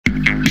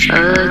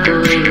I like the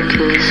way you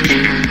kiss me.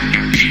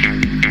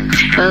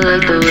 I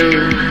like the way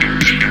you,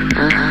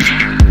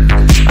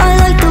 I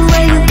like the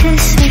way you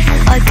kiss me.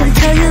 I can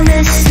tell you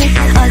miss it.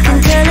 I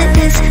can tell it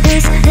is.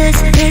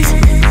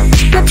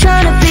 Not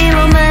trying to be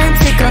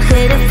romantic, I'll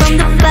hit it from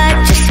the back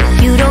just so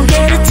you don't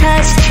get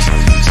attached.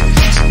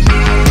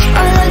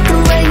 I like the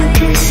way you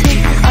kiss me.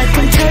 I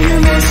can tell you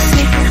miss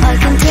it. I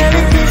can tell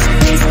it is.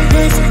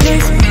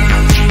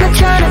 Not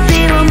trying to be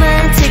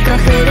romantic, I'll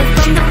hit it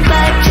from the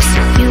back just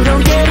so you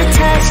don't get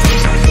attached.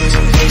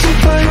 You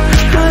bite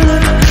my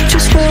lip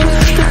just for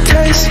the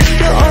taste.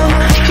 You're all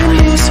you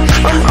need,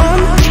 I'm on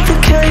the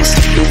case.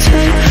 You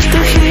take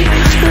the heat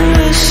and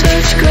with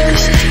such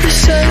grace. You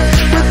say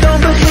we're done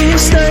but here you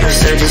stay.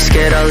 said you're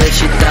scared I'll let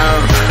you down.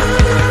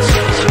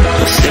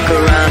 Well, stick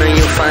around and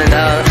you'll find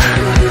out.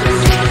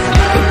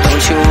 But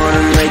don't you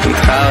wanna make me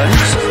proud?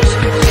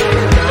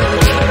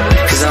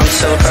 Cause I'm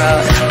so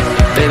proud,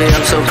 baby,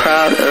 I'm so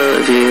proud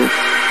of you.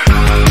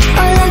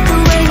 I like the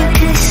way you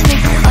kiss me.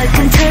 I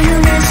can tell you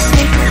miss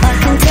me. I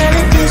can tell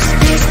it is.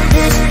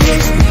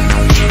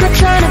 Not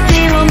trying to be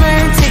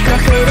romantic,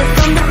 I'll hit it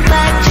from the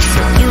back just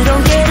so you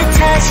don't get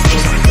attached.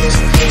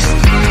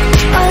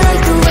 I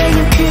like the way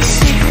you kiss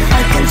me.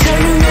 I can tell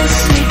you miss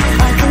me.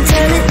 I can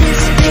tell it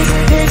is.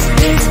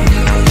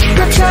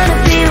 Not trying to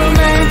be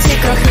romantic,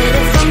 I'll hit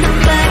it from the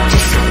back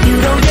just so you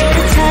don't get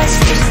attached.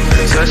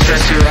 Go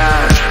stress you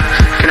out,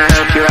 can I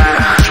help you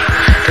out?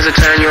 Does it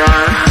turn you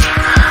on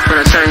when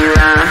I turn you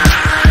around?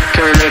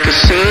 Can we make a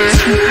scene?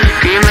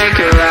 Can you make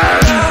it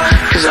loud?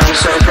 Cause I'm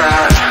so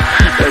proud,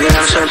 baby,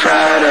 I'm so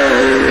proud of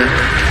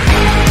you.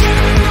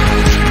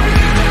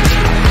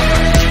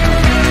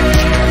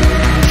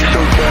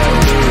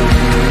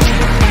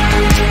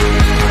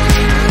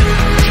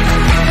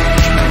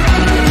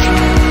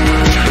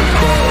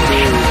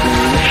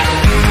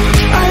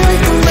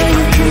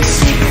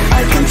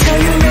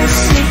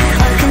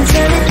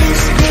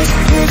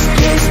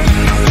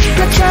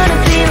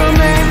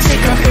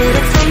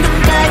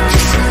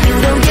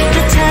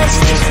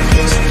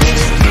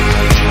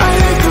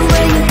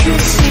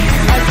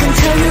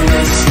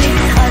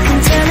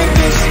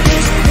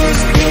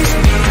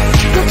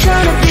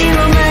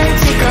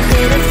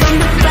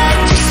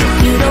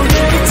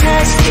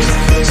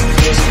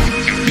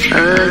 I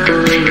like the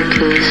way you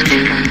kiss me.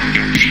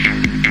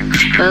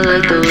 I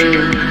like the way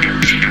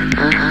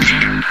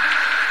you,